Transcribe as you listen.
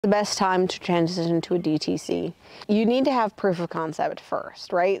The best time to transition to a DTC. You need to have proof of concept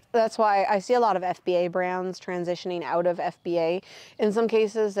first, right? That's why I see a lot of FBA brands transitioning out of FBA. In some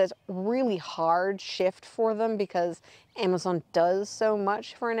cases, that's really hard shift for them because Amazon does so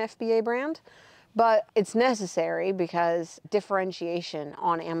much for an FBA brand. But it's necessary because differentiation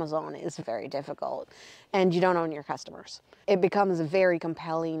on Amazon is very difficult and you don't own your customers. It becomes a very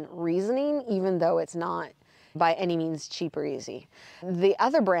compelling reasoning, even though it's not by any means cheap or easy. The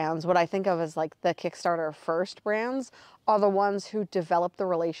other brands, what I think of as like the Kickstarter first brands, are the ones who develop the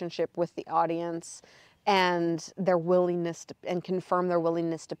relationship with the audience and their willingness to, and confirm their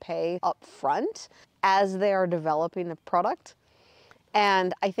willingness to pay up front as they are developing the product.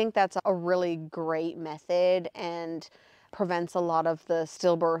 And I think that's a really great method and prevents a lot of the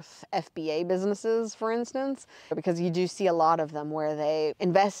stillbirth FBA businesses, for instance, because you do see a lot of them where they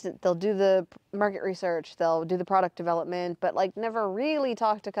invest, they'll do the market research, they'll do the product development, but like never really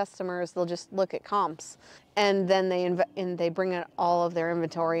talk to customers. They'll just look at comps and then they bring in all of their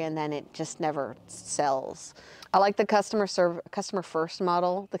inventory and then it just never sells. I like the customer first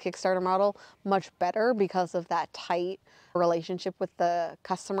model, the Kickstarter model, much better because of that tight relationship with the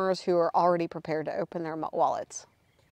customers who are already prepared to open their wallets.